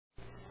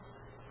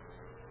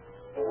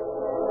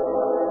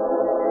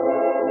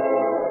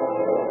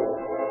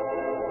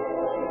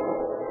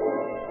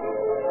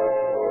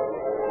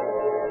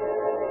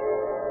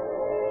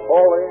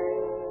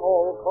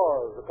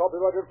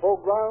Illustrated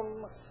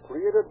program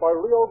created by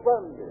Rio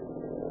Grande.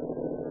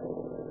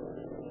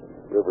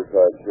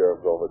 Riverside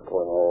Sheriff's Office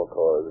calling all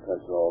cars.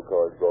 Attention all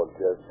cars.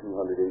 Broadcast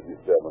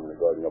 287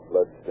 regarding a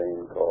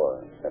bloodstained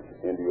car at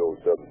the Indio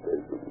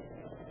substation.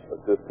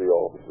 Assist the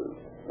officers.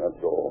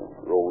 That's all.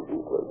 Roll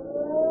and close.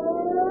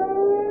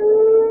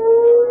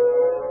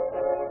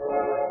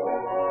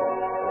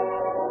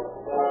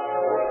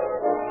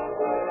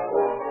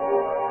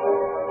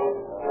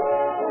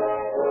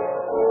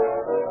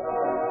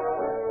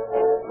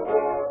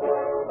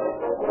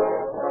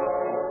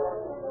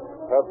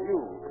 Have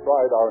you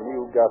tried our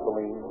new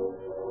gasoline?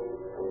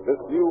 This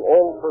new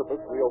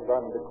all-purpose Rio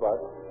Grande crack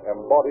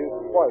embodies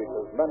twice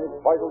as many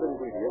vital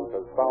ingredients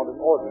as found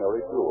in ordinary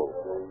fuel.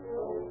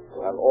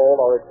 And all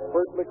are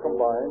expertly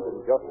combined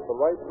in just the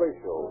right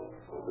ratio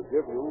to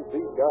give you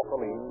the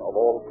gasoline of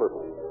all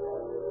purpose.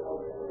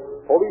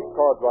 Police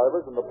car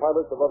drivers and the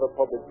pilots of other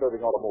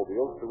public-serving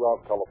automobiles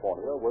throughout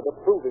California were the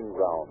proving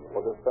ground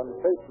for this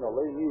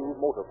sensationally new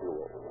motor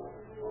fuel.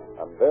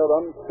 And their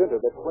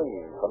unstinted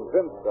acclaim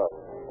convinced us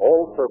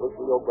all-purpose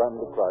Rio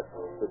Grande crack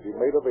should be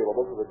made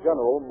available to the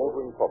general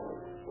motoring public.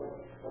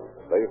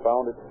 They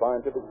found its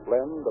scientific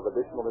blend of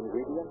additional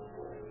ingredients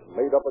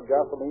made up a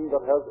gasoline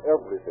that has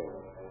everything,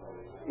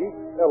 each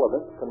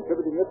element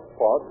contributing its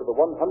part to the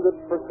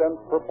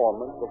 100%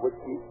 performance of which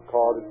each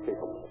car is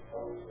capable.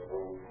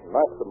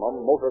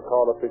 Maximum motor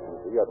car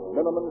efficiency at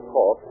minimum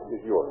cost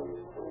is yours.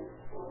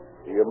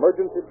 The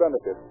emergency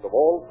benefits of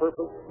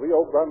all-purpose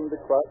Rio Grande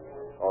crack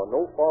are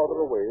no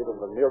farther away than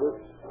the nearest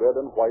red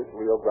and white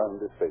Rio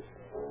Grande station.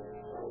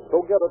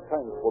 So get a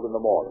tankful in the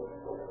morning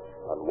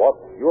and watch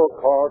your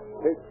car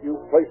take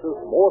you places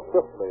more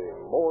swiftly,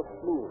 more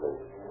smoothly,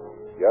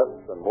 yes,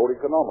 and more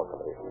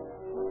economically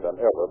than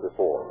ever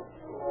before.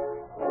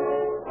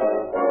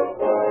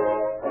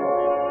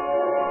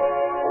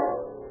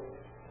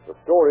 The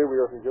story we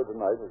are to hear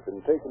tonight has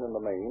been taken in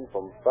the main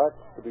from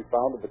facts to be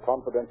found in the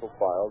confidential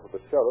files of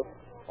the sheriff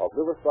of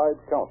Riverside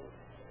County.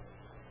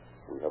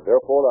 We have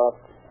therefore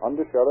asked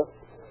Under Sheriff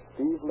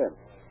Steve Lynch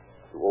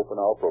to open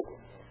our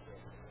program.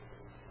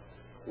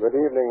 Good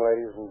evening,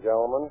 ladies and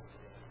gentlemen.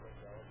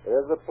 It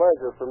is a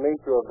pleasure for me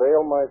to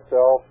avail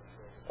myself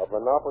of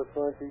an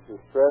opportunity to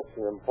stress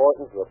the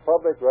importance of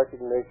public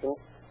recognition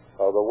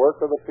of the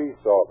work of the peace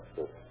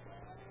officers.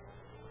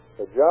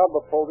 The job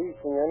of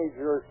policing any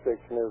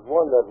jurisdiction is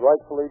one that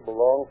rightfully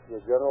belongs to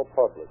the general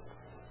public.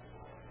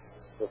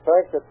 The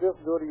fact that this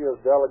duty is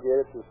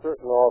delegated to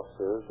certain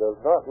officers does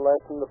not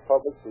lessen the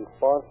public's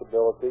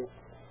responsibility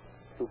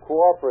to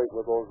cooperate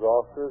with those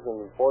officers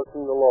in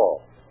enforcing the law.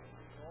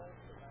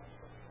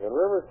 In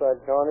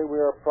Riverside County,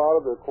 we are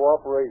proud of the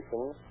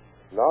cooperation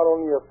not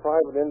only of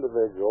private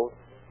individuals,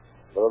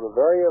 but of the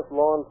various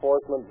law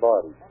enforcement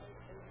bodies.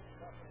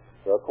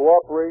 The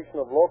cooperation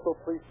of local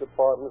police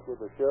departments with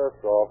the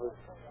sheriff's office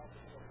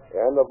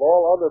and of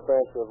all other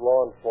branches of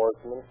law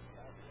enforcement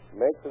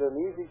makes it an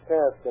easy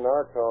task in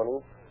our county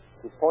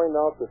to point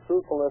out the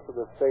truthfulness of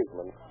the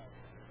statement,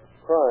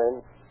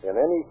 crime in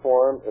any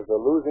form is a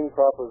losing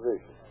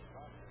proposition.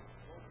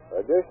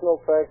 Additional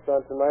facts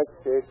on tonight's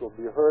case will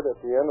be heard at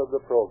the end of the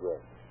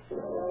program.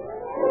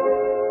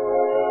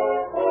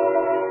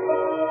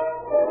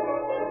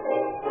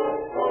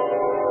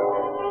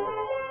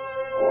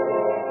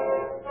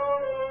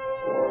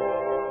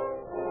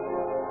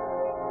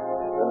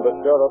 In the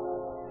sheriff's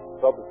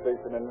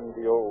substation in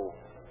Indio,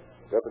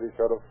 Deputy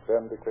Sheriff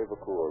Ben de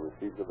Clevecourt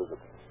received a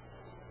visit.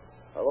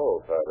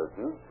 Hello,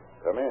 Patterson.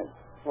 Come in.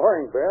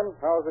 Morning, Ben.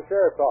 How's the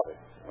sheriff's office?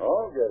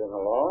 Oh, getting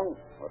along.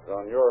 What's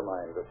on your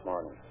mind this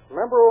morning?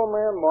 Remember old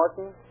man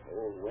Martin?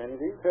 Old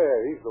Wendy? Yeah,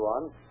 he's the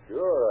one.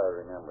 Sure,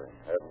 I remember him.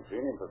 Haven't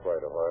seen him for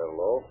quite a while,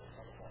 though.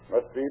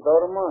 Must be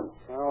about a month.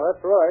 Oh,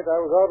 that's right. I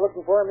was out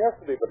looking for him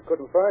yesterday, but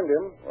couldn't find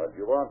him. What'd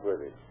you want with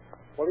him?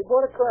 Well, he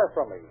bought a car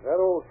from me, that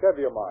old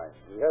Chevy of mine.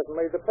 He hasn't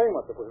made the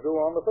payment that was due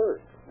on the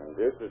 1st. And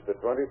this is the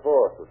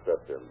 24th of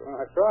September.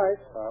 That's right.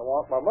 I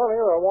want my money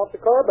or I want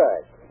the car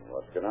back.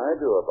 What can I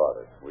do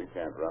about it? We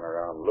can't run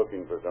around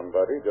looking for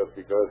somebody just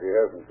because he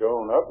hasn't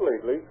shown up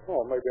lately.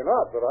 Oh, maybe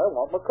not, but I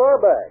want my car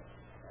back.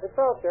 It's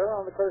out there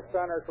on the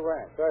Kirsteiner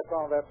Ranch. I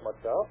found that much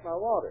out, and I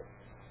want it.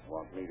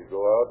 Want me to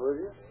go out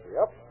with you?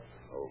 Yep.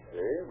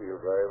 Okay, we'll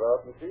drive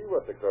out and see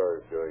what the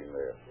car is doing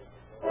there.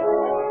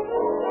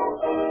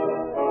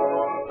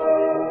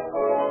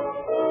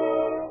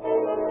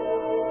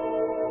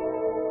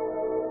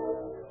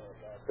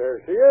 There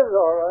she is,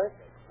 all right.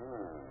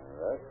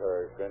 That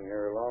car's been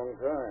here a long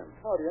time.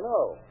 How do you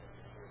know?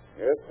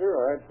 Yes, sir.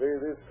 I'd say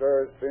this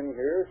car's been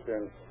here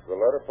since the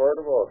latter part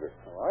of August.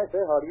 Oh, I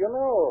say, how do you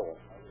know?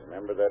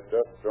 Remember that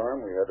dust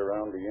storm we had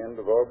around the end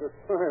of August?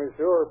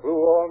 Sure, blew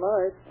all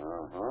night.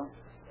 Uh-huh.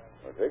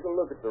 Well, take a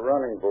look at the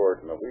running board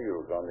and the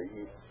wheels on the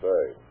east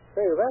side.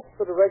 Hey, that's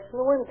the direction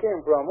the wind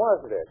came from,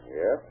 wasn't it?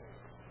 Yes.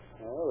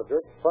 Well, the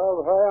dirt's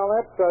piled high on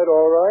that side,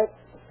 all right.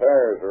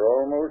 Tires are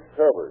almost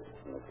covered,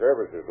 and the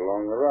crevices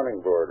along the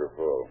running board are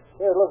full.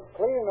 Yeah, it looks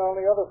clean on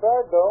the other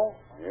side, though.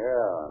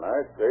 Yeah, and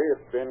I'd say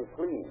it's been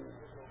cleaned.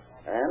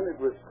 And it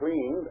was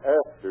cleaned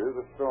after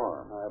the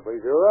storm. I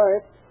believe you're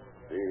right.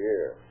 See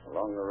here,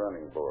 along the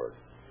running board.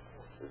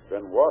 There's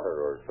been water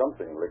or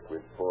something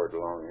liquid poured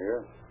along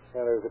here.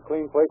 Yeah, there's a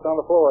clean place on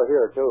the floor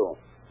here, too.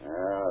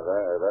 Yeah,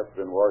 that's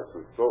been washed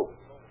with soap.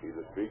 See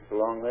the streaks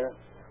along there?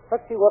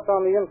 Let's see what's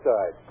on the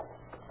inside.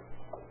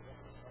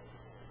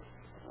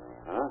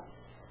 Uh-huh.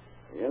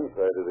 The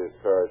inside of this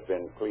car has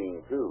been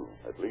cleaned, too.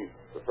 At least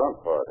the front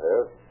part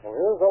has. Well,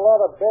 here's a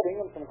lot of bedding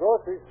and some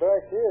groceries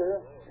back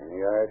here. Any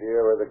idea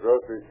where the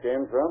groceries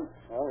came from?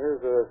 Well,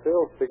 here's a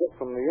sales ticket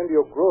from the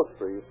Indio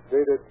Grocery. It's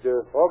dated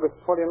August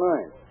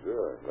 29th.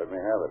 Good. Let me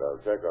have it. I'll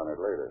check on it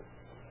later.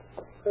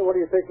 Hey, what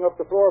are you taking up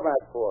the floor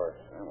mat for?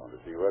 I want to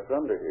see what's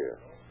under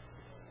here.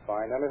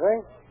 Find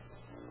anything?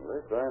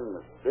 Unless I'm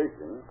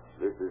mistaken,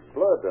 this is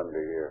blood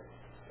under here.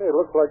 Hey, it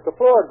looks like the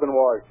floor's been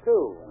washed,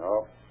 too.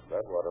 No,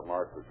 that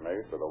watermark was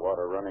made by the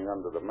water running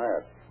under the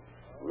mat.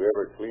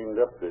 Whoever cleaned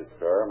up this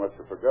car must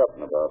have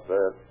forgotten about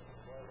that.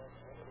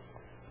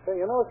 Hey,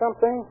 you know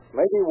something?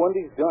 Maybe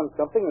Wendy's done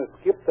something and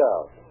skipped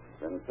out.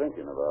 Been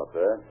thinking about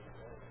that.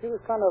 He was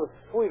kind of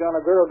sweet on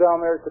a girl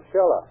down there at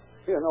Coachella.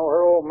 You know,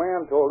 her old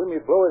man told him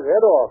he'd blow his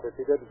head off if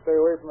he didn't stay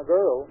away from the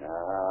girl.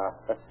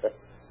 Nah,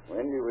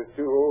 Wendy was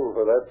too old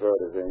for that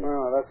sort of thing.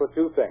 Oh, that's what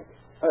you think.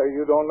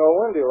 You don't know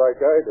Wendy like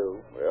I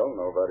do. Well,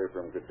 nobody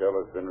from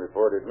Coachella's been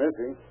reported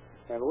missing.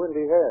 And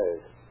Wendy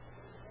has.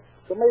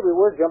 So maybe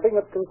we're jumping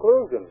at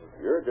conclusions.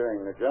 You're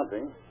doing the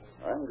jumping.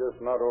 I'm just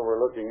not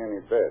overlooking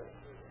any bets.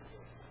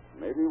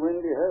 Maybe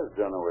Wendy has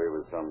done away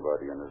with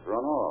somebody and has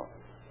run off.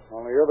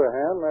 On the other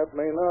hand, that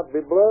may not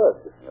be blood.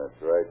 That's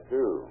right,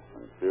 too.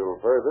 And still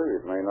further,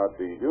 it may not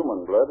be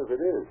human blood if it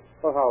is.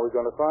 Well, how are we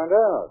going to find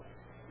out?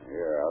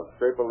 Here, I'll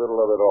scrape a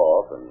little of it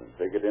off and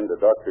take it into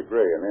Dr.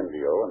 Gray in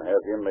Indio and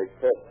have him make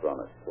tests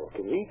on it. Well,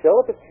 can he tell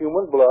if it's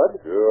human blood?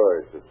 Sure,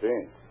 it's a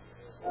cinch.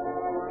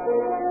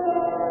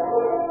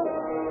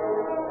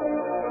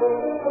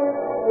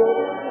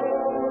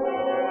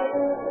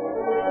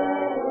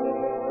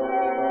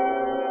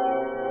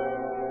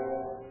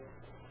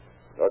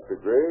 Dr.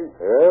 Gray?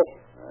 Yes?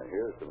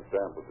 Here's some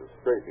samples of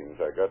scrapings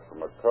I got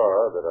from a car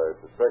that I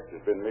suspect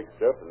has been mixed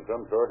up in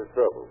some sort of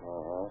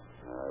trouble.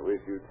 I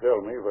wish you'd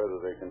tell me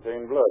whether they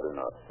contain blood or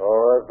not. All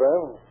right,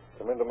 Ben.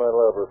 Come into my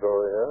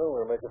laboratory here and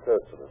we'll make a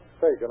test of it.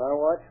 Hey, can I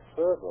watch?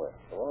 Certainly.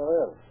 Come on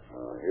in.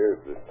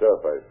 Here's the stuff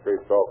I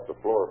scraped off the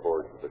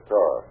floorboards of the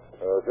car.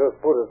 Just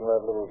put it in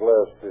that little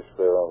glass dish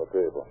there on the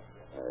table.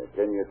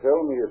 Can you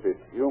tell me if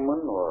it's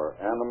human or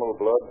animal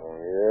blood?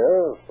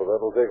 Yes, but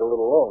that'll take a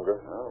little longer.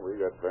 Well, we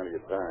got plenty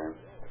of time.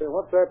 Say,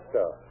 what's that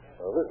stuff?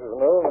 Well, this is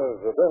known as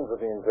the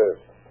benzidine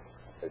test.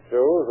 It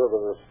shows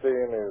whether the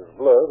stain is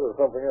blood or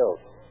something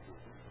else.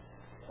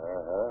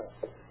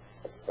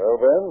 Well,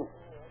 Ben,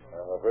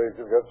 I'm afraid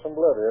you've got some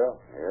blood here.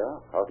 Yeah?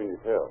 How can you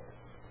tell?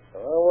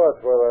 Now,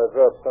 watch while I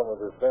drop some of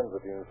this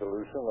benzidine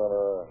solution on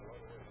a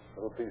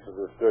little piece of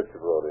this dirt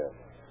you brought in.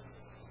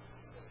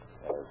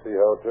 See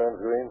how it turns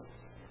green?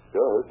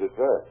 Does, it's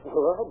that.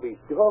 Well, I'll be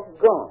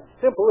doggone.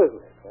 Simple,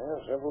 isn't it? Yeah,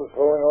 simple as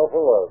falling off a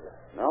log.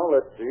 Now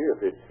let's see if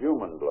it's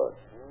human blood.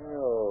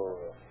 Oh,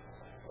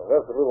 well,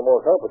 that's a little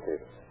more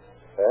complicated.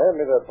 Hand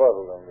me that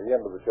bottle on the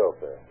end of the shelf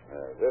there.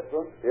 This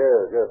one?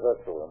 Yes,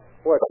 that's the one.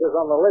 What, it says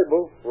on the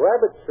label,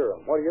 rabbit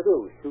serum. What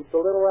do? Shoot the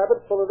little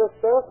rabbits full of this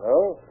stuff?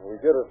 No, we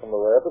get it from the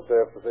rabbits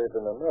after they've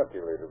been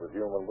inoculated with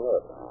human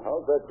blood.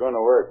 How's that going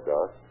to work,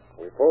 Doc?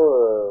 We pour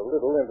a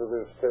little into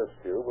this test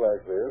tube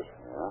like this.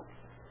 Yeah?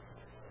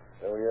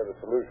 Then we add a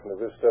solution of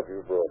this stuff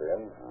you brought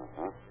in.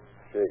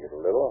 Shake it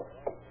a little.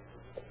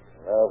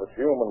 Now, if it's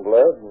human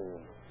blood and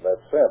that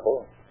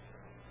sample,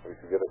 we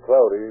should get a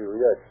cloudy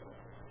reaction.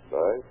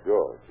 By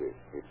George,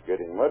 it's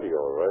getting muddy,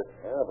 all right.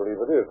 Yeah, I believe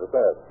it is at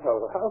that.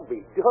 Well, I'll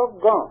be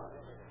doggone.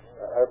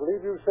 I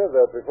believe you said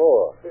that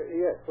before.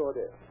 Yes, so it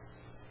is.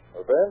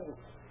 Well, Ben,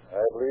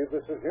 I believe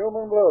this is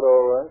human blood,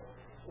 all right.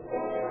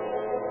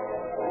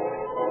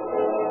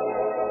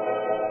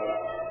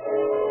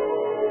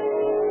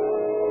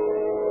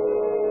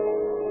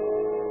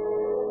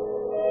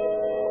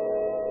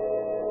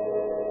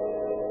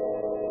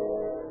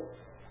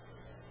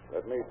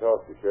 Let me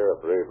talk to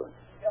Sheriff Rayburn.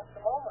 Just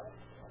a moment.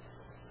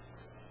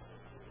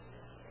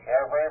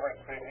 Sheriff Rayburn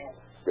speaking.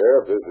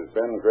 Sheriff, this is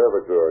Ben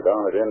Creviture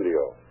down at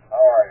Indio. How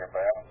are you,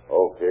 Ben?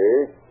 Okay,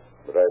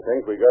 but I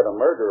think we got a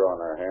murder on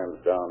our hands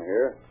down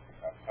here.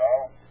 That's so?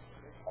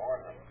 Who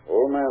is it?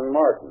 Old man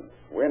Martin,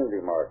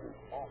 Wendy Martin.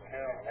 Who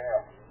killed him?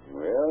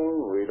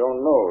 Well, we don't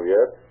know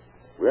yet.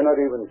 We're not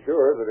even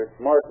sure that it's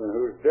Martin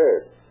who's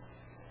dead.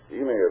 He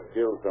may have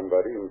killed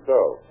somebody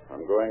himself.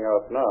 I'm going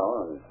out now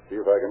and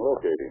see if I can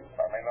locate him.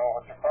 Let me know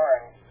what you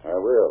find. I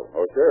will.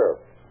 Oh,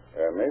 Sheriff,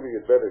 maybe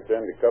you'd better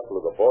send a couple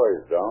of the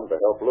boys down to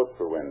help look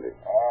for Wendy.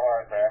 All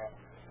right, Ben.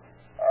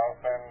 I'll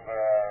send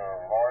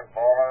Lloyd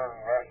Bowler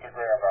and Lester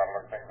Graham down to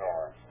look things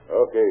over.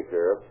 Okay,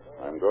 Sheriff.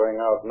 I'm going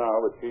out now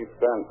with Chief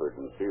Stanford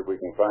and see if we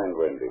can find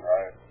Wendy.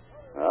 Right.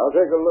 I'll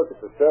take a look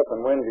at the stuff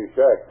in Wendy's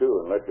shack,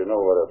 too, and let you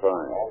know what I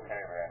find. Okay,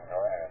 Ben. Go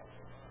ahead.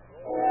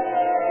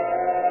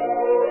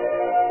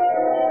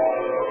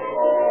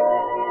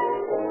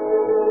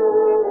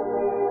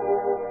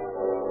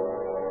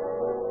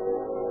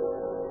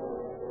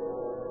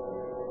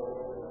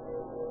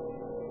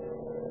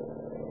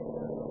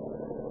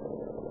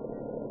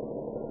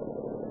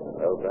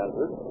 else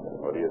answered.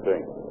 What do you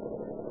think?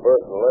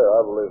 Personally, I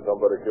believe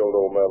somebody killed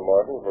old man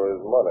Martin for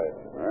his money.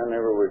 I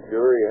never was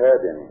sure he had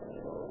any.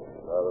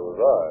 Neither was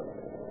I.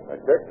 I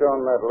checked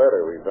on that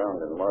letter we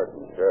found in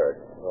Martin's shack.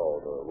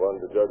 No, the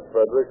one to Judge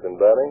Fredericks in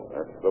Banning?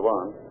 That's the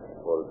one.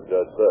 What did the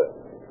judge say?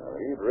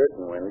 He'd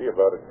written Wendy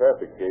about a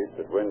traffic case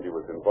that Wendy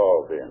was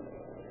involved in.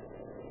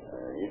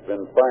 He'd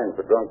been fined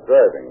for drunk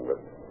driving, but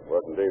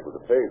wasn't able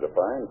to pay the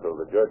fine, so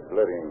the judge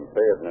let him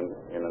pay it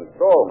in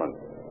installments.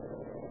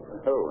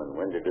 Oh, and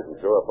Wendy didn't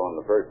show up on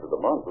the first of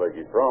the month like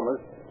he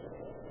promised.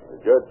 The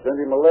judge sent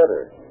him a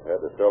letter. It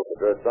had a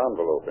self-addressed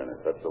envelope in it.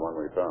 That's the one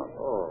we found.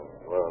 Oh,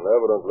 well,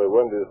 evidently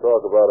Wendy's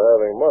talk about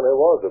having money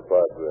was a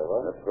fact to him,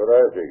 huh? That's what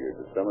I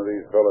figured. That some of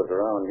these fellas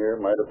around here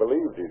might have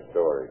believed his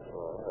story.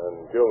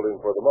 And killed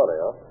him for the money,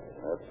 huh?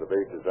 That's the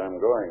basis I'm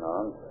going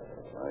on.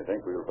 I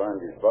think we'll find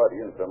his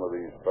body in some of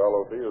these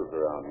fallow fields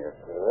around here.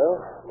 Well,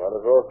 might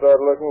as well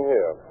start looking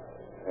here.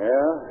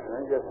 Yeah,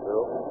 I guess so.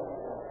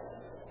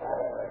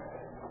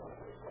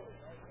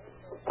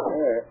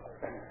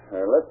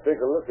 Let's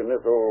take a look in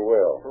this old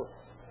well.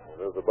 If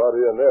there's a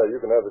body in there, you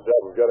can have the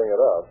job of getting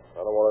it out.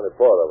 I don't want any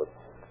part of it.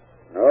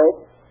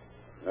 Nope.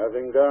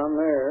 Nothing down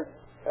there.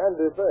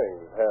 Handy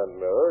things, hand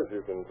mirrors.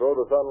 You can throw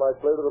the sunlight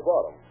clear to the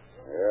bottom.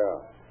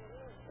 Yeah.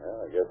 Well,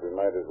 I guess we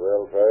might as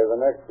well try the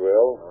next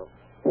well.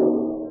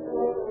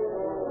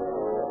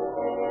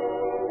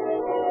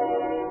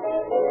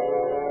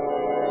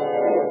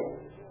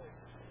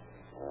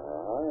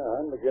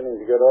 I'm beginning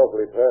to get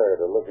awfully tired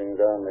of looking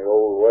down the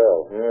old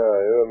well. Yeah,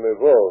 you and me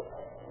both.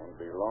 Won't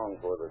be long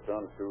before the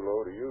sun's too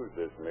low to use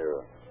this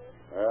mirror.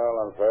 Well,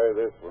 I'll try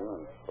this one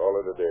and call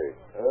it a day.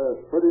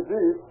 It's pretty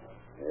deep.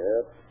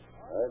 Yep.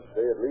 I'd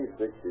say at least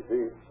 60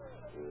 feet.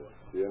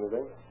 See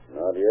anything?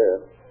 Not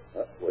yet.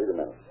 Wait a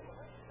minute.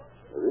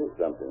 There is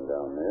something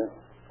down there.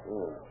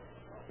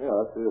 Yeah,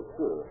 I see it,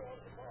 too.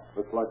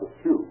 Looks like a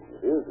shoe.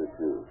 It is a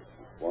shoe.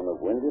 One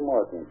of Wendy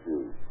Martin's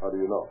shoes. How do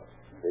you know?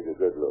 Take a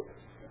good look.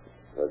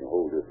 I can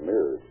hold this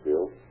mirror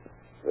still.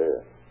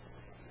 There.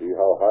 See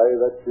how high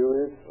that shoe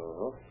is?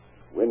 Uh-huh.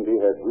 Wendy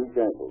had weak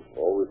ankles.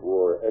 Always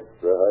wore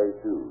extra high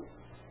shoes.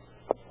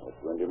 That's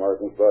Wendy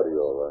Martin's body,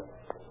 all right.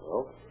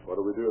 Well, what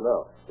do we do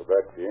now? Go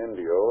back to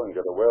Indio and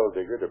get a well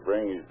digger to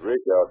bring his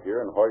rig out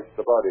here and hoist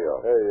the body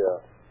out. Hey,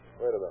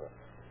 wait a minute.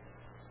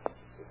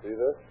 You see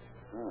this?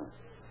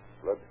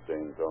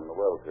 Bloodstains on the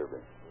well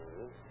tubing.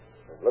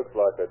 It looks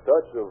like a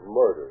touch of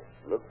murder.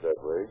 Looks that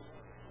way.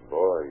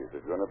 Boy, is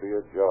it going to be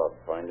a job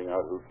finding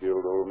out who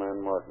killed old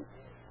man Martin.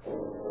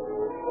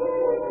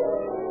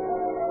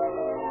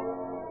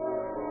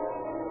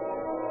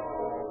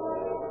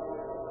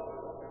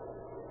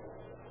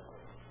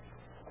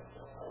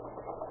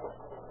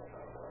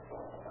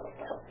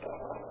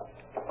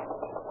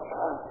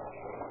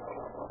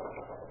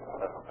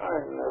 I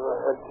never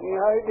had any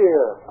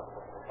idea.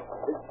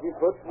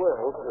 60-foot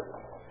well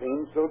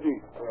Seems so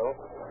deep. Well,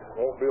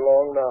 won't be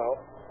long now.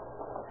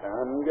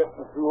 I'm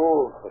getting too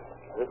old for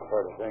this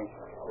sort of thing.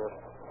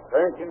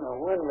 Cranking a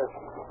windlass.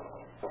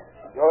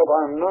 Job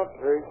I'm not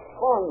very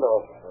fond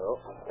of. Well,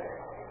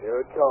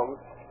 here it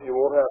comes. You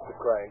won't have to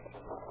crank.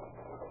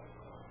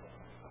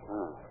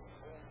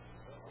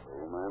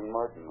 Old man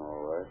Martin,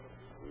 all right.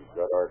 We've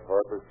got our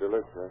carpet to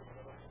look at.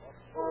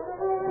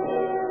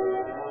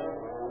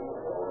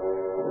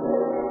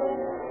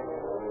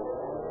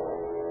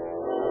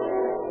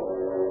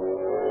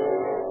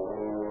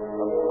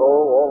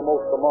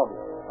 Almost a month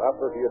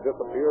after he had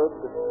disappeared,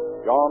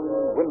 John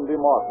Windy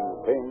Martin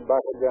came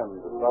back again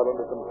to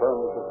silently confirm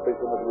the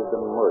suspicion that he had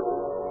been murdered.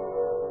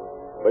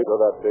 Later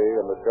that day,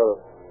 in the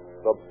sheriff's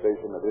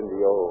substation at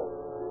Indio,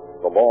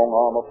 the long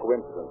arm of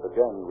coincidence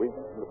again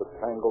reached into the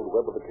tangled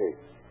web of the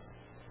case.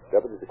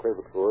 Deputy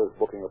DeCrevecoeur is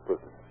booking a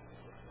prisoner.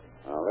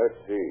 Now, let's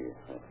see.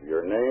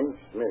 Your name's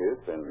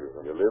Smith, and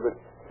you live at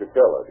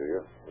Chicella, do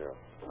you? Yeah.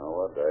 Now,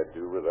 what'd I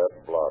do with that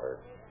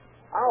blotter?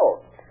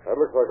 Ouch! That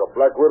looks like a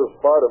black widow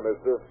spider,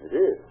 mister. It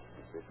is.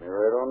 It hit me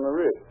right on the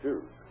wrist,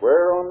 too.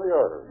 Square on the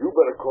artery. You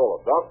better call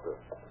a doctor.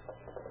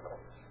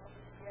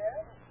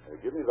 Yes?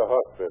 Hey, give me the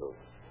hospital.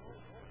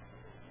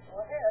 Go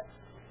ahead.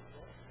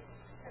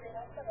 City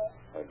Hospital.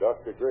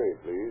 Dr. Gray,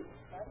 please.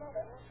 My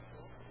mother.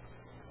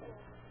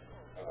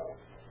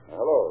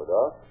 Hello,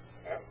 Doc.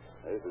 Yes?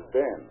 This is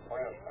Ben.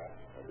 Where is that?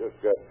 I just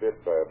got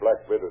bit by a black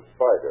widow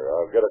spider.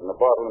 I'll get it in a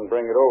bottle and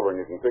bring it over, and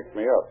you can fix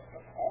me up.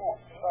 Oh,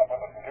 stop it.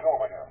 Let me get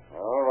over here.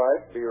 All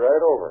right. Be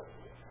right over.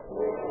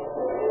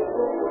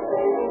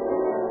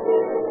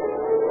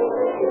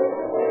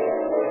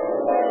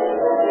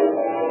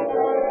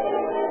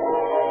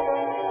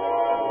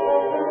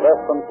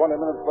 Less than 20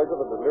 minutes later,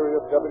 the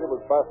delirious deputy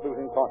was fast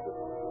losing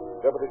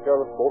consciousness. Deputy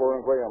Sheriff Bowler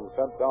and Graham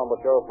sent down the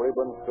Sheriff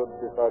Rayburn stood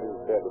beside his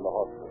bed in the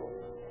hospital.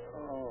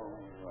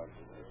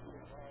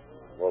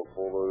 Well,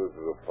 Fuller, this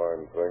is a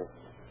fine thing.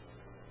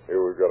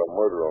 Here we've got a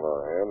murder on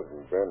our hands,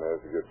 and Ben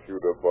has to get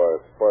chewed up by a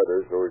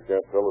spider so he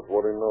can't tell us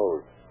what he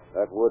knows.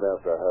 That would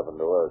have to happen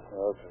to us.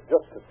 Well, it's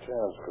just a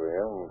chance,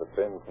 Graham, that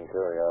Ben can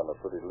carry on a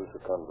pretty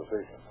lucid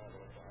conversation.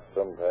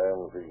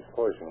 Sometimes these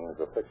poisons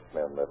affect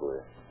men that way.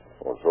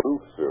 Oh, so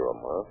tooth serum,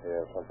 huh?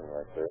 Yeah, something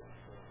like that.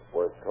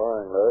 Worth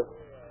trying, Les.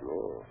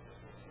 Sure.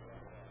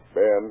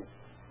 Ben,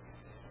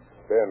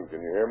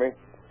 can you hear me?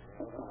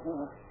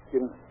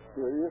 Can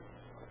hear you?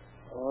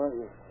 How are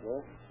you,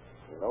 Les?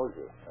 He knows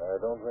you. I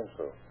don't think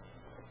so.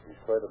 He's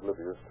quite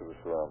oblivious to the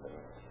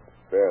surroundings.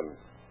 Ben,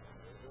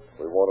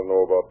 we want to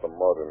know about the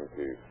Martin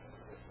case.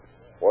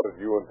 What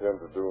did you intend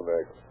to do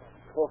next?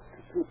 Talk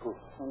to people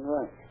on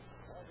ranch.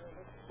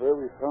 Where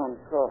we found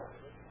car.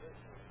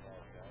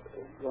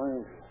 They're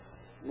going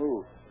to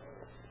move.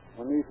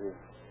 Juanita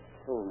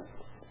told me.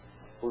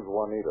 Who's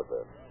Juanita,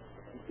 Ben?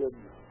 Good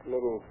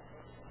little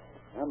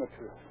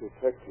amateur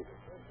detective.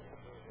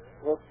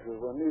 Talk to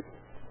Juanita.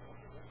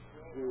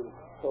 She'll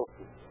help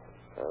you.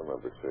 I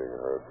remember seeing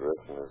her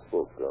address in his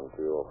book down at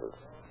the office.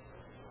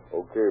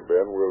 Okay,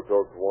 Ben, we'll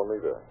talk to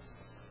Juanita.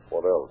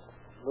 What else?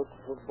 Look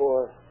for a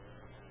boy.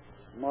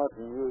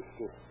 Martin used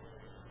to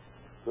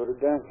go to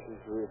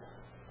dances with.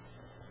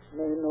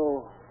 May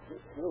know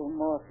little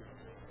Martin.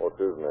 What's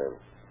his name?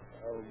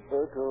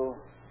 Alberto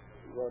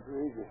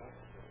Rodriguez.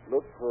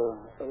 Look for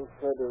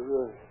Alfredo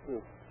Ruiz,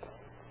 too.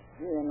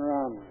 He and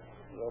Ron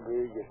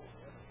Rodriguez.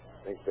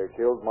 Think they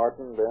killed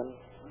Martin, Ben?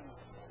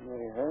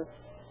 May have.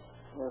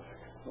 Yes,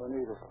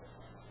 Juanita.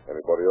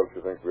 Anybody else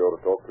you think we ought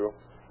to talk to?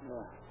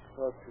 Yeah,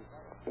 talk to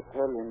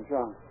Italian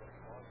John.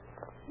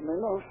 You may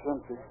know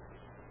something.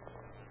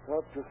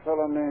 Talk to a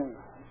fellow named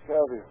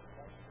Calvio.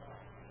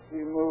 He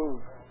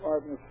moved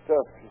Martin's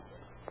stuff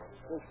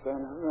just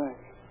on the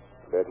ranch.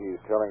 Bet he's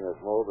telling us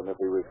more than if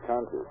he was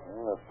conscious.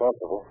 Well, that's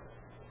possible.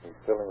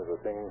 He's telling us the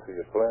things he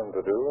has planned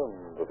to do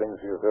and the things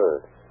he has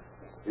heard.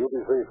 You'll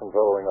be safe from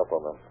following up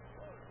on them.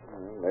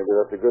 Maybe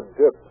that's a good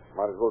tip.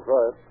 Might as well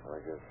try it. I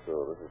guess so.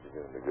 This is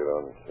beginning to get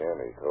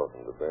uncanny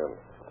talking to Ben.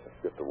 Let's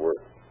get to work.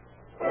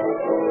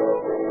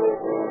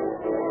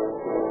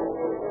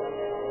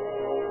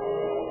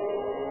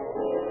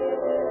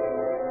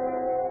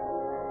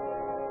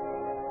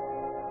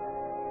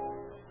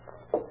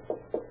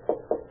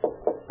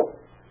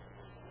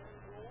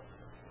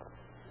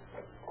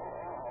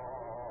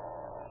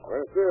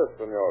 Buenos días,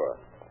 señora.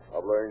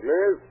 ¿Habla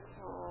inglés?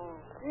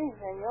 Sí,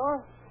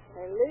 señor.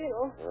 El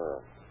little.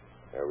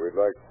 Yeah, we'd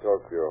like to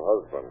talk to your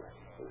husband.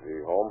 Is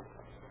he home?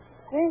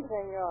 Sí,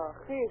 señor.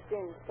 He's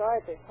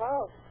inside the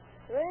house.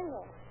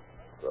 Venga.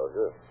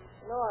 Roger.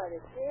 No hay de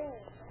qué.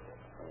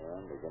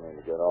 I'm beginning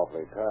to get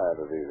awfully tired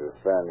of these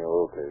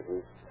Espanol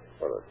cases.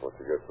 Well, that's what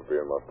you get for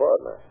being my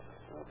partner.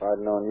 If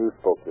I'd known you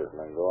spoke this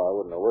lingo, I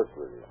wouldn't have worked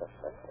with you.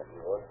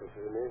 You want to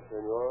see me,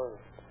 senor?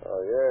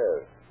 Oh,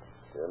 yes.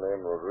 Your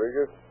name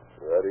Rodriguez?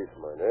 That is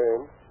my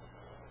name.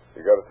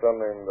 You got a son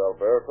named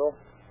Alberto?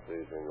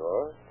 Sí,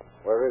 senor.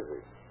 Where is he?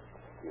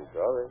 ¿Quién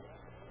sabe?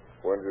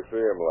 When did you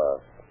see him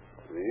last?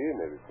 Sí,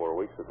 maybe 4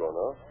 weeks ago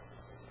now.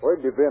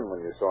 Where'd you been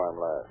when you saw him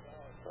last?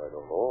 I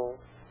don't know.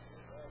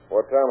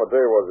 What time of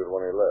day was it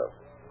when he left?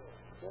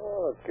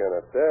 Oh,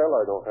 cannot tell.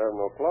 I don't have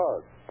no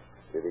clock.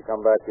 Did he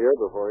come back here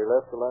before he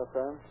left the last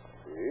time?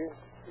 See?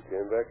 He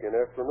came back in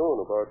afternoon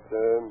about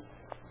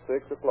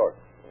 6 o'clock.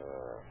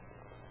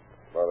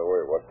 By the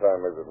way, what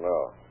time is it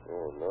now?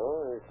 Oh,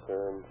 no, it's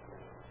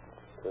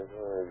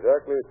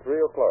exactly 3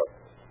 o'clock.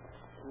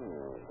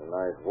 It's a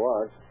nice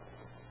watch.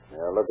 May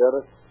I look at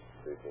it?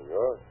 Si,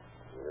 senor.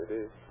 Here it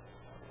is.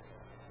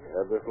 You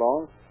had this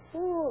long?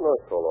 Oh,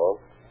 not so long.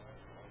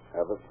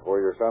 Have it before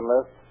your son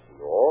left?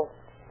 No,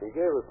 he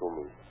gave it to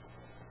me.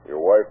 Your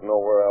wife know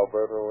where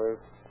Alberto is?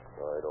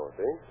 I don't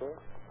think so.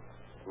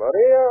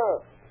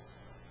 Maria!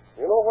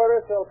 You know where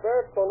is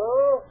Alberto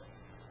now?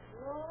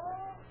 No.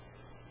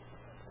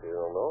 You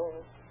don't know?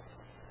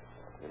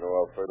 You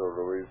know Alfredo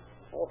Ruiz?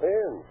 Oh,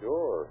 him,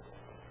 sure.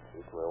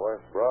 He's my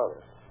wife's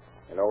brother.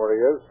 You know where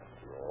he is?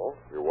 No.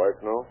 Your wife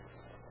know?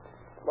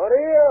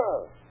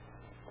 Maria!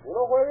 You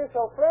know where is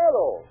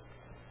Alfredo?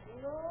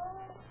 No.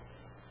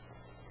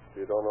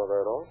 You don't know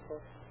that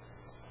also?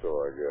 So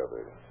I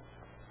gathered.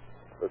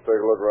 Let's take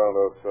a look around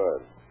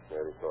outside.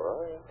 Yeah, it's all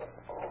right.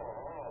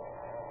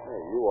 Hey,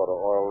 you ought to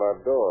oil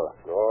that door.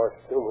 No,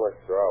 it's too much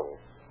trouble.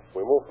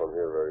 We move from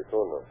here very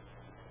soon now.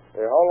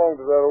 Hey, how long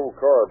does that old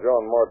car of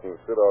John Martin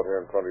sit out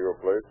here in front of your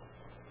place?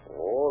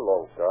 Oh, a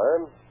long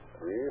time.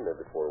 3,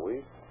 maybe 4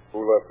 weeks.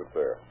 Who left it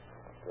there?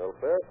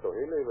 Alberto,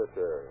 he leave it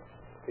there.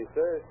 He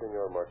says,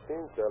 Senor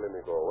Martin telling me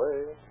go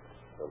away.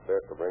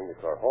 Alberto bring the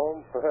car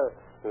home.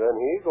 Then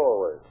he go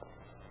away.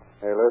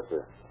 Hey,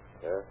 Lester.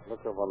 Yeah?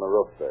 Look up on the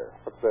roof there.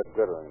 What's that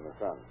glittering in the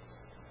sun?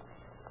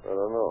 I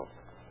don't know.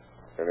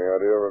 Any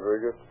idea,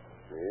 Rodriguez?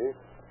 See?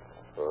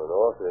 Oh,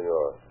 no,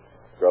 senor.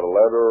 Got a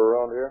ladder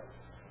around here?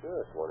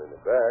 There's one in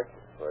the back,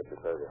 right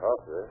beside the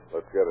house there.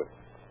 Let's get it.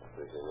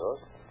 See, senor?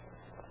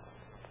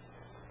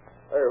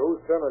 Hey,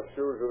 whose tennis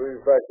shoes are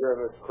these back here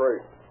in this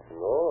crate?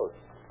 No.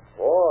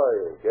 Oh,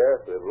 I guess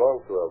they belong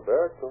to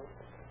Alberto.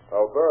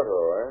 Alberto,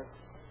 eh?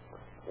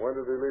 When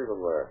did he leave them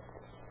there?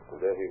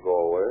 Did he go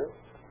away?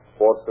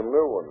 Bought some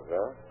new ones,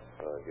 huh?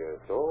 I guess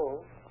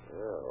so.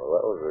 Yeah, well,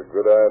 that was a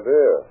good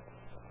idea.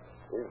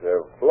 These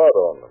have blood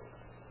on them.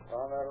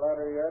 Found that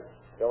ladder yet?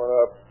 Coming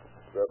up.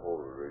 That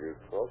will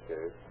Rodriguez.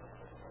 Okay.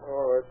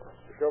 All right.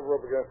 shove her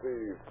up against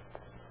these.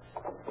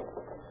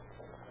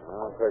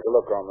 I'll take a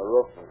look on the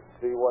roof and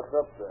see what's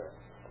up there.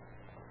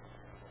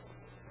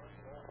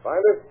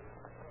 Find it?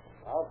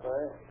 I'll say.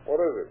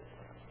 What is it?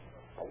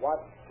 A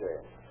watch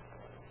chain.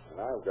 And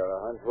I've got a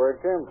hunch where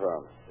it came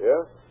from.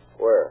 Yeah?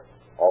 Where?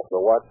 Off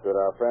the watch that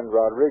our friend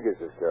Rodriguez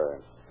is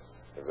carrying.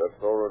 Is that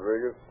so,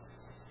 Rodriguez?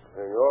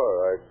 Senor,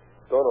 I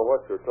don't know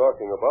what you're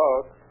talking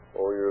about.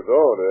 Oh, you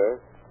don't, eh?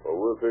 Well,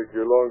 we'll take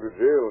you along to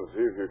jail and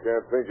see if you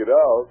can't think it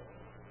out.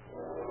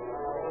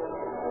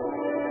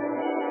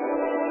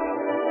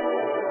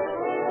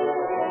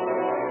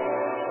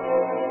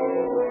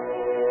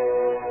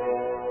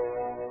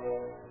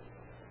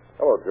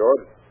 Hello,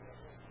 George.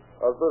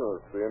 How's business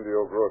at the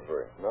Indio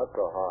Grocery? Not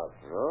so hot.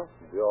 No?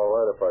 It'd be all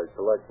right if I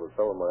collect what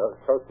some of my other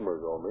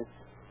customers owe me.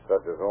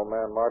 That's his old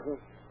man, Martin?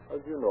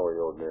 How'd you know he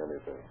owed me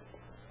anything?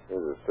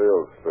 Here's a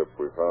sales slip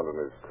we found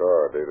in his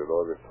car dated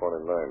August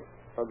 29th.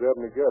 How'd you help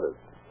me get it?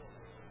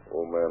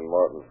 Old man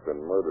Martin's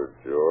been murdered,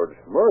 George.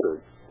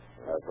 Murdered?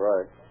 That's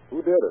right.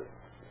 Who did it?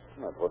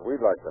 That's what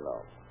we'd like to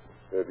know.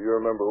 Yeah, do you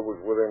remember who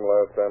was with him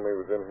last time he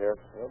was in here?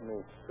 Let me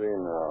see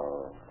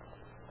now.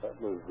 That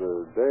was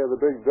the day of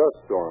the big dust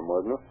storm,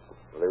 wasn't it?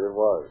 I believe it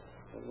was.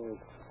 Let me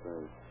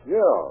see.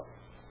 Yeah.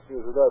 It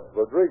was that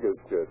Rodriguez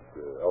kid,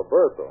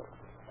 Alberto.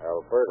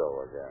 Alberto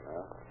again,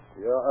 huh?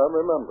 Yeah, I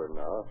remember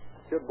now.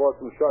 Kid bought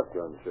some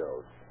shotgun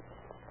shells.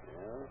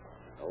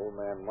 Yeah. Old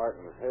man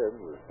Martin's head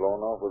was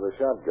blown off with a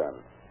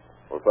shotgun.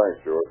 Well,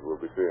 thanks, George. We'll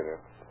be seeing you.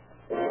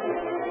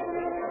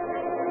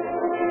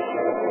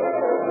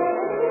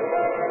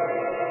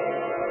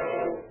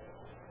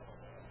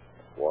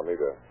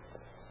 Juanita,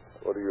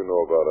 what do you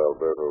know about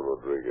Alberto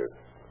Rodriguez?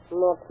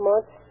 Not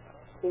much.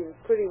 He's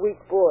a pretty weak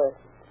boy.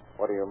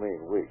 What do you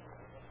mean, weak?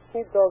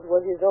 He does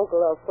what his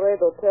Uncle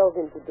Alfredo tells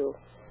him to do.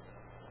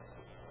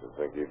 You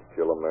think he'd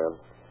kill a man?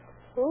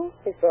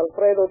 If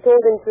Alfredo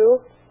told him to,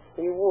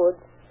 he would.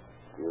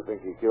 Do you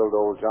think he killed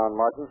old John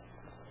Martin?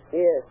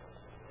 Yes.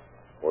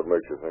 What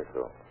makes you think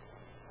so?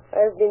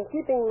 I've been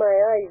keeping my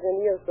eyes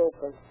and ears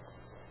open.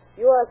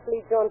 You ask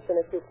Lee Johnson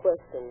a few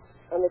questions.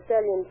 I'm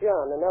Italian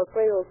John and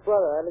Alfredo's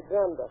brother,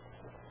 Alexander.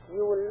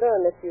 You will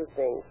learn a few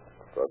things.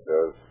 Such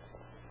as?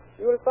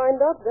 You will find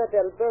out that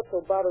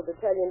Alberto borrowed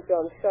Italian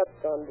John's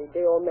shotgun the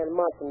day old man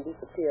Martin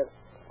disappeared.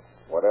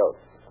 What else?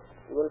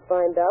 You will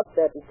find out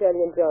that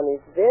Italian John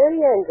is very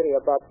angry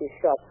about his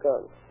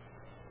shotgun.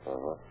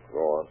 Uh-huh.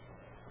 Go on.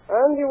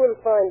 And you will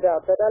find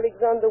out that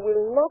Alexander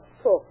will not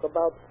talk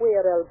about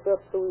where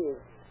Alberto is.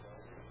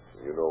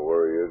 You know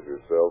where he is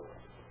yourself?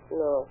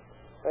 No,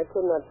 I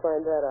could not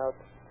find that out.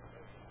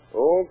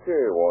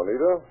 Okay,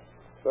 Juanita.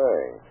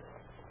 Thanks.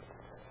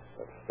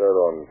 Let's start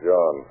on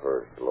John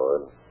first,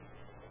 Lloyd.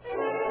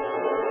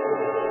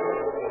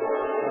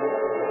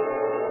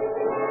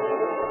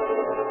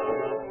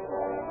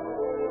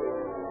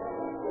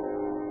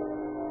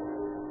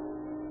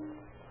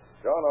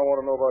 John, I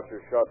want to know about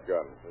your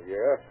shotgun.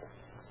 Yes?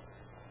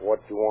 What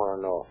you want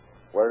to know?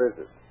 Where is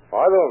it?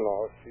 I don't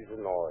know. She's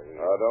annoying.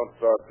 Don't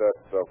start that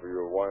stuff or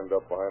you'll wind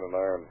up behind an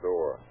iron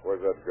door.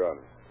 Where's that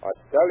gun? I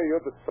tell you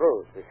the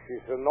truth.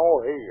 She's a no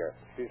here.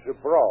 She's a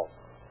bro.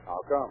 How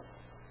come?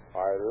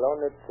 I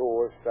loaned it to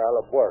us to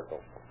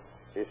Alberto.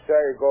 He say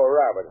he go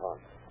rabbit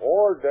hunt.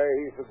 All day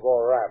he should go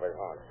rabbit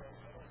hunt.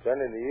 Then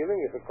in the evening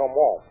he should come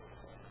home.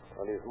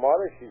 And his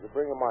mother, she's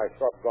bringing my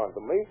shotgun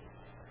to me.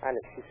 And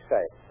she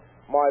say,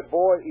 my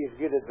boy is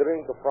get a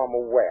drink from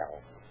a well.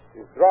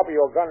 He's drop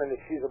your gun and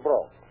she's a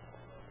bro.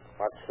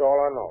 That's all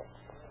I know.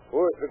 Who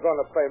is going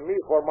to pay me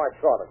for my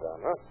shotgun,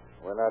 huh?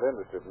 We're not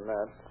interested in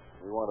that.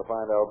 We want to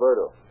find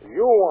Alberto.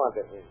 You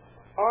wanted him.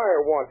 I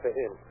wanted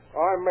him.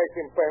 I make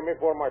him pay me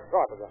for my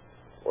shotgun.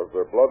 Was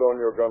there blood on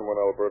your gun when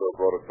Alberto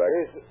brought it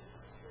back?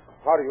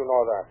 How do you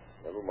know that?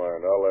 Never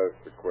mind. I'll ask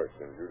the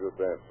questions. You just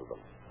answer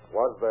them.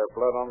 Was there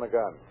blood on the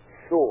gun?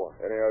 Sure.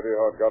 Any idea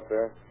how it got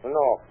there?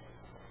 No.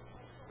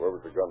 Where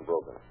was the gun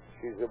broken?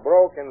 She's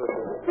broken.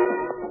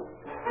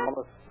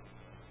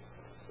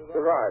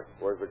 Right.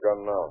 Where's the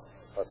gun now?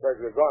 I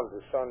take the gun to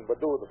son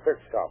Badu, the fix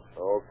shop.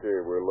 Okay,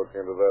 we'll look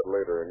into that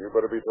later, and you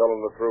better be telling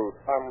the truth.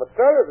 I'm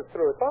telling the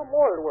truth. I'm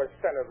always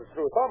telling the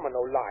truth. I'm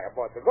no lie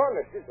about the gun.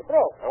 She's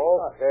broke.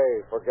 Okay,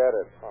 forget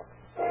it.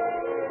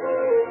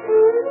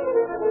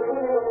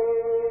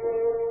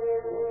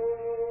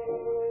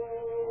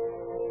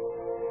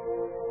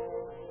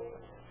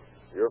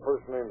 Your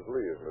first name's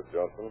Lee, isn't it,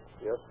 Johnson?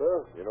 Yes,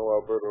 sir. You know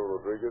Alberto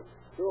Rodriguez?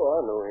 Sure, I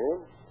know him.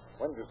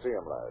 When did you see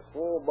him last?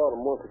 Oh, about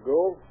a month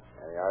ago.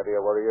 Any idea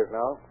where he is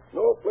now?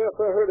 No, last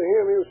I heard of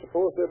him, he was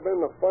supposed to have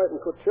been in a fight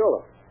in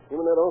Coachella. Him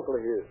and that uncle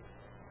of his.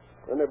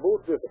 And they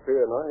both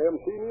disappeared, and I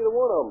haven't seen either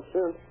one of them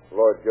since.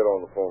 Lloyd, get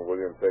on the phone, will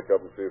you, and take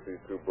up and see if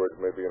these two birds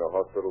may be in a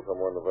hospital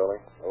somewhere in the valley?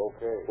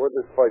 Okay. Where'd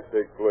this fight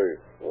take place?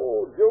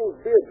 Oh, Joe's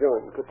beer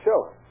joint in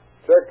Coachella.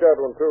 Check that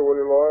one, too, will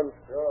you, Lloyd?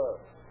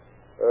 Sure.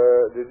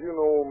 Did you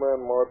know old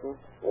man Martin?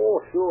 Oh,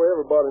 sure,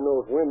 everybody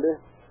knows Wendy.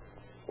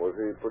 Was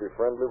he pretty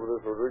friendly with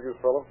this Rodriguez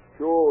fellow?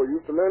 Sure,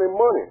 used to lend him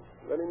money.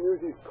 Let him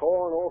use his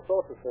car and all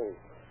sorts of things.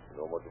 You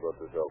know much about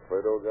this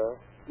Alfredo guy?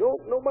 Nope,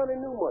 nobody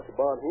knew much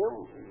about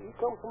him. He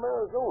comes from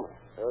Arizona.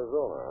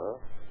 Arizona, huh?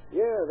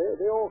 Yeah,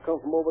 they all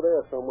come from over there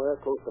somewhere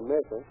close to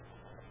Mecca.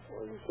 Why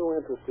are you so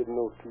interested in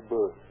those two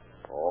birds?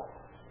 Oh,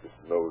 just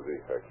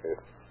nosy, I guess.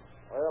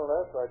 Well,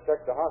 Les, I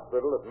checked the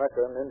hospital at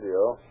Mecca and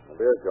Indio, the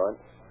beer joint.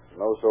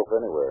 No soap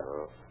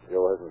anywhere.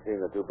 Joe hasn't seen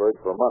the two birds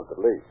for a month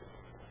at least.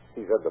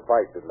 He said the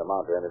fight didn't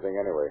amount to anything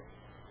anyway.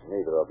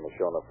 Neither of them has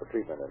shown up for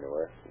treatment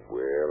anywhere.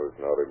 Well, it's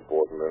not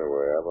important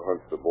anyway. I have a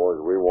hunch the boys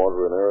we want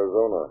are in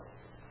Arizona.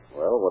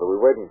 Well, what are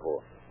we waiting for?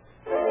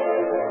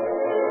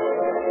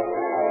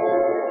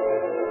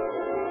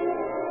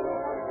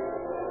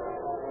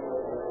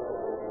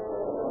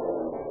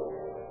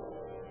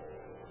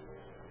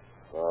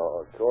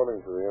 Now,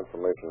 according to the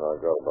information I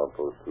got about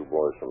those two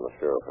boys from the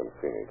sheriff in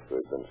Phoenix,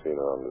 they've been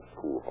seen around this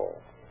pool hall.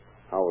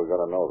 How are we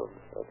going to know them?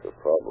 That's a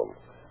problem.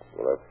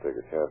 We'll have to take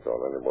a chance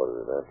on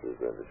anybody that answers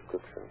their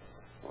description.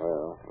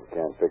 Well, we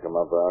can't pick them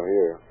up out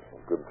here.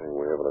 Good thing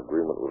we have an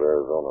agreement with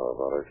Arizona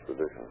about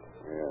extradition.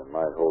 Yeah, it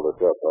might hold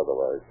us up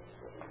otherwise.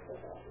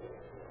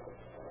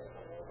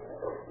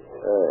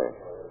 Hey,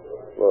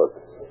 look.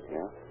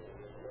 Yeah?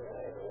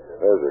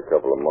 There's a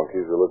couple of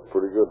monkeys that look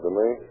pretty good to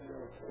me.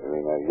 You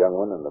mean that young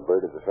one and the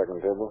bird at the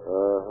second table?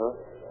 Uh-huh.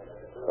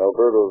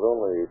 Alberto's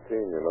only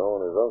 18, you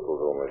know, and his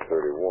uncle's only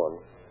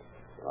 31.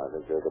 I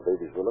think they're the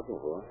babies we're looking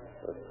for.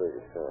 Let's take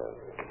a chance.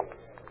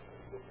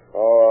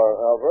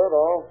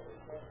 Alberto?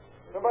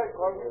 Somebody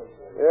called you?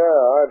 Yeah,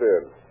 I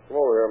did.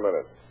 Come over here a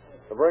minute.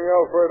 Bring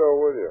Alfredo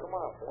with you. Come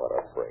on. What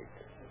a break.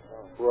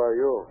 Who are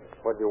you?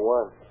 What do you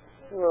want?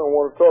 I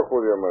want to talk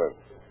with you a minute.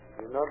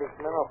 You know this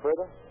man,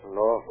 Alfredo?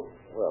 No.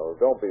 Well,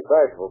 don't be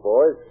bashful,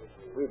 boys.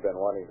 We've been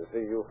wanting to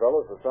see you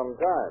fellows for some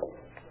time.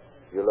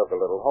 You look a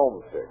little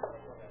homesick.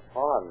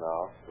 Oh,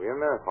 no.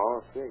 We're not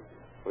homesick.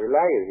 We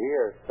like it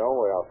here, don't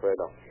we,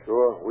 Alfredo?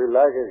 Sure, we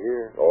like it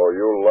here. Oh,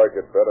 you'll like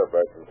it better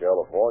back in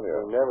California.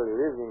 We never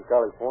lived in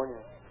California.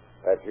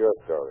 That's your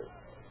story.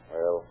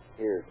 Well,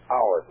 here's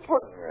ours.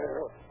 How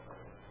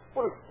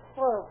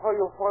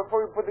you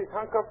put these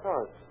handcuffs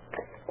on?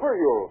 Where are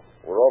you?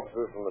 We're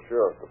officers from the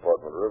Sheriff's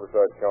Department,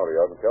 Riverside County,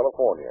 out in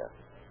California.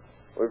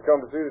 We've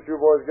come to see that you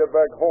boys get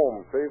back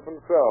home safe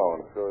and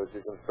sound so that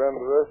you can spend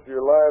the rest of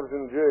your lives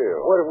in jail.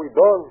 What have we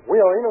done?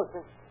 We are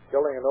innocent.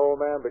 Killing an old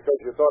man because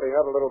you thought he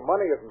had a little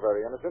money isn't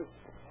very innocent.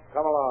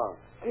 Come along.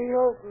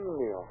 Dios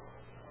mío.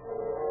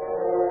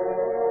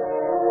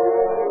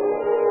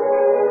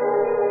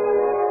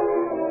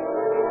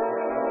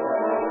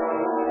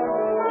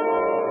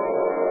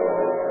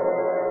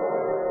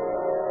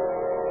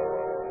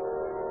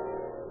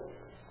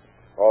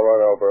 All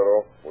right,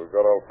 Alberto. We've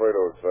got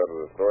Alfredo's side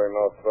of the story.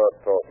 Now start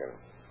talking.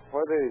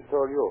 What did he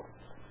tell you?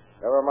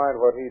 Never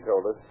mind what he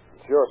told us.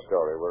 It's your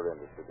story we're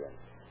interested in.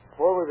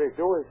 What will they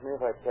do with me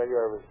if I tell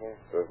you everything?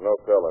 There's no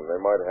telling. They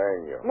might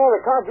hang you. No, they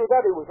can't do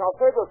that. It was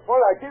Alfredo's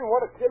fault. I didn't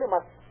want to kill him.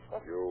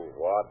 You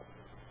what?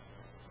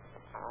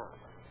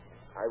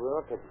 I will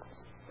not tell you.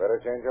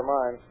 Better change your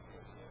mind.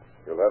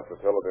 You'll have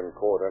to tell it in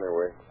court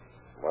anyway.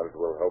 Might as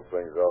well help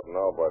things out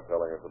now by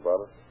telling us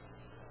about it.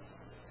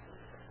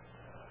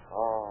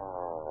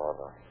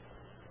 Oh,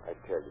 I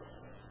tell you.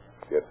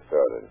 Get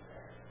started.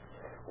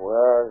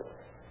 Well,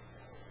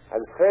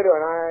 Alfredo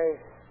and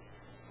I,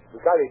 we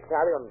got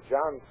Italian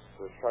John's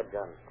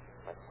shotgun.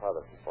 My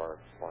father before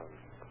one.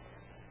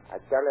 I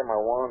tell him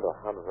I wanted to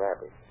hunt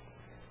rabbits.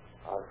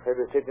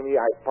 Alfredo said to me,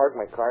 I park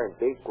my car in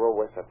Big Grove,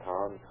 west of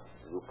town.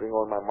 You bring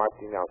all my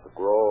martini out the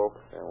grove,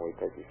 and we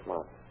take this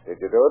month. Did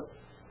you do it?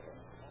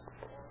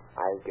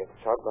 I get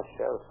shot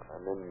myself,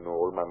 and then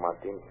all my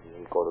martini,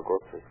 we go to the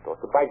grocery store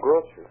to buy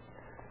groceries.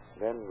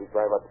 Then we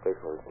drive out to the place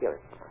where we kill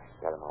it. I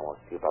tell him I want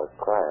to see about a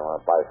cry. I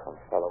want to buy some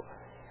fellow.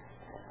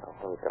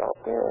 And we get out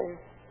there.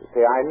 He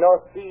say, I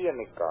no see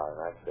any car.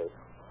 And I say,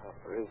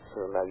 pretty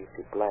soon now you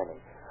see planning.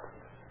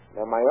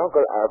 Then my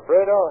uncle,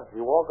 Alfredo,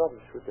 he walk up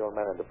and shoot the old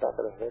man in the back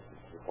of the head.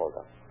 He fall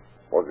down.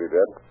 Was he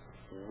dead?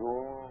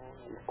 No,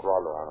 he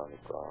crawl around on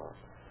the ground.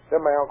 Then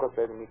my uncle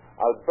said to me,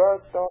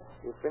 Alberto,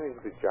 you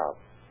finished the job.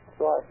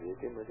 So I hit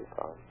him with the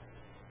gun.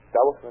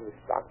 That was when the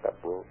stock got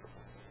broke.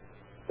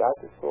 That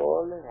is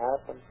all that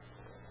happened.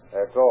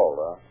 That's all,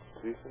 huh?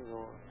 Si,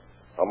 senor.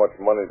 How much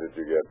money did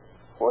you get?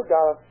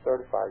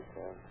 $4.35.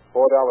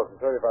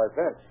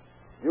 $4.35.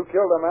 You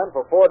killed a man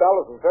for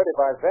 $4.35?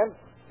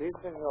 Si,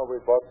 senor. We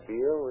bought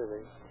beer with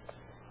him.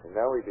 And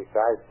then we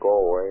decided to go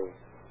away.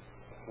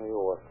 It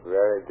was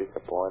very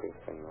disappointing,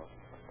 senor.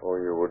 Oh,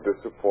 you were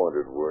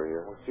disappointed, were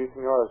you? Well, si,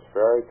 senor, I was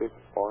very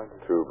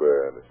disappointed. Too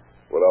bad.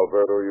 Well,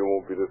 Alberto, you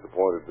won't be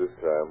disappointed this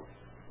time.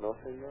 No,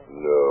 senor?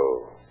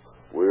 No.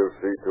 We'll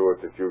see to it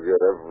that you get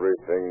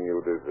everything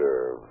you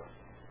deserve.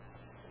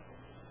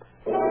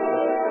 In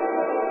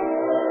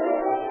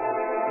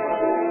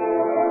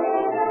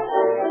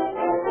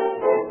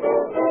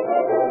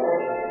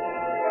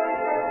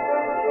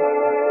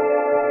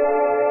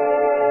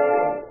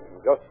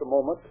just a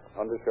moment,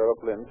 Under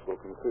Sheriff Lynch will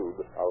conclude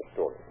our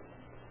story.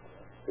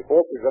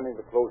 Before presenting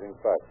the closing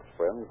facts,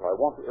 friends, I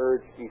want to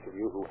urge each of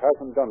you who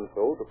hasn't done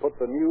so to put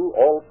the new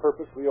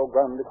all-purpose Rio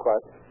Grande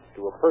Crack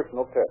to a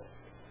personal test.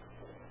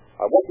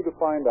 I want you to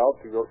find out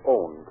to your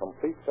own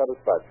complete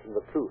satisfaction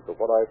the truth of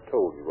what I've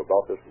told you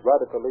about this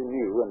radically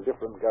new and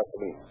different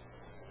gasoline.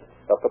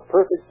 That the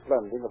perfect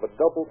blending of a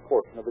double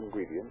portion of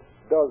ingredients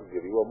does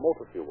give you a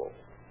motor fuel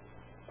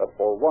that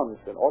for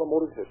once in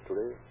automotive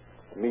history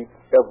meets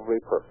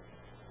every purpose.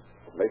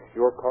 It makes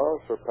your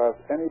car surpass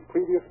any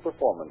previous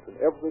performance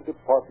in every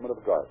department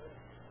of driving.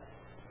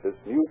 This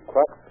new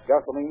cracked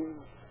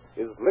gasoline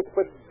is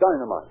liquid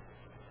dynamite.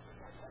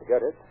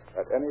 Get it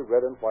at any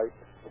red and white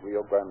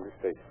Rio Grande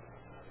station.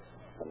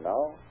 And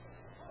now,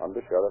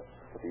 under Sheriff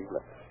Steve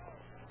Lynch.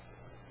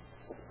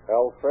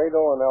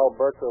 Alfredo and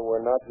Alberta were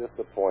not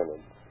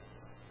disappointed.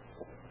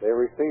 They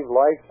received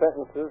life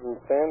sentences in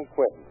San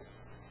Quentin,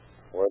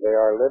 where they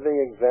are living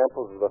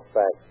examples of the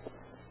fact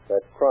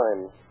that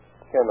crime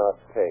cannot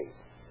pay.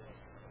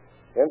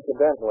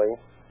 Incidentally,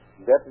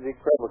 Deputy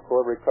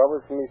Crevecoeur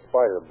recovered from his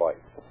spider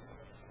bite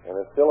and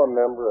is still a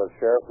member of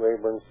Sheriff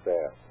Rayburn's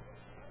staff.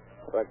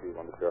 Thank you,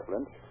 Under Sheriff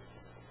Lynch.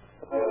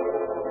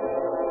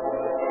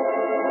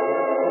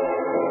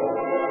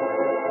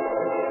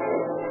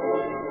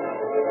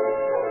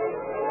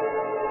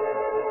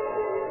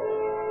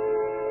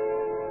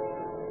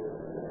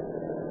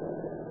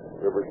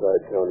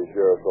 Riverside County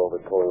Sheriff's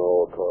Office calling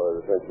all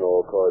cars. Attention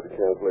all cars to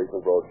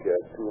cancellation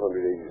broadcast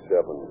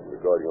 287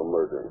 regarding a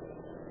murder.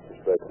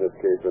 Suspects in this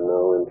case are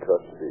now in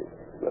custody.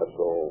 That's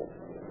all.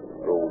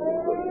 Roll.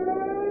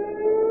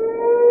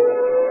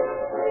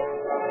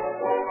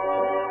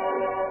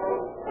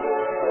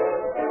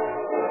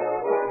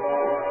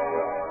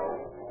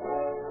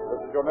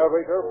 This is your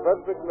narrator,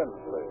 Frederick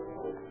Lindsley,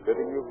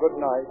 bidding you good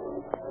night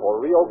for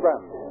Rio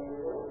Grande.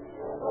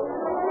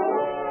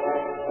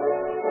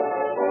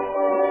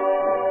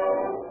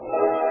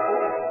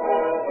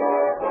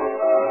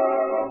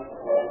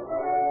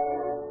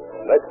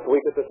 Next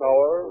week at this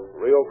hour,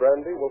 Rio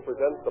Grande will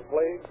present The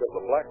Plague of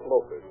the Black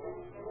Locust.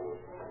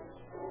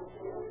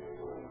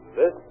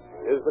 This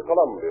is the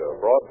Columbia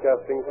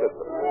Broadcasting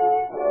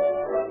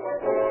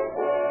System.